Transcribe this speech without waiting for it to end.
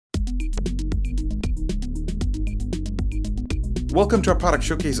Welcome to our product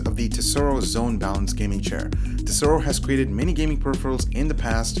showcase of the Tesoro Zone Balance Gaming Chair. Tesoro has created many gaming peripherals in the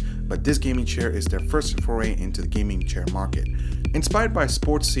past, but this gaming chair is their first foray into the gaming chair market. Inspired by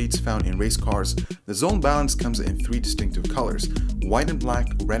sports seats found in race cars, the Zone Balance comes in three distinctive colors: white and black,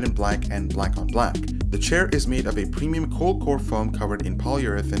 red and black, and black on black. The chair is made of a premium cold core foam covered in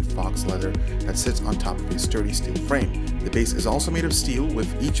polyurethane fox leather that sits on top of a sturdy steel frame. The base is also made of steel,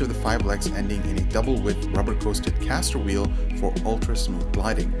 with each of the 5 legs ending in a double-width rubber-coated caster wheel for ultra-smooth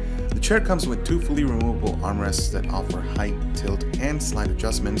gliding. The chair comes with 2 fully removable armrests that offer height, tilt, and slide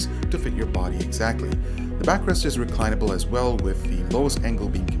adjustments to fit your body exactly. The backrest is reclinable as well, with the lowest angle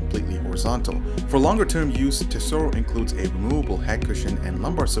being completely horizontal. For longer-term use, Tesoro includes a removable head cushion and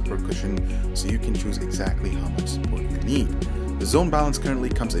lumbar support cushion, so you can choose exactly how much support you need. The Zone Balance currently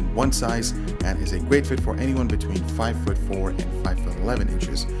comes in one size and is a great fit for anyone between 5'4" and 5'11"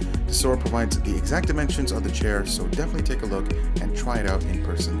 inches. Tesoro provides the exact dimensions of the chair, so definitely take a look and try it out in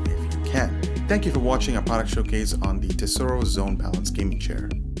person if you can. Thank you for watching our product showcase on the Tesoro Zone Balance Gaming Chair.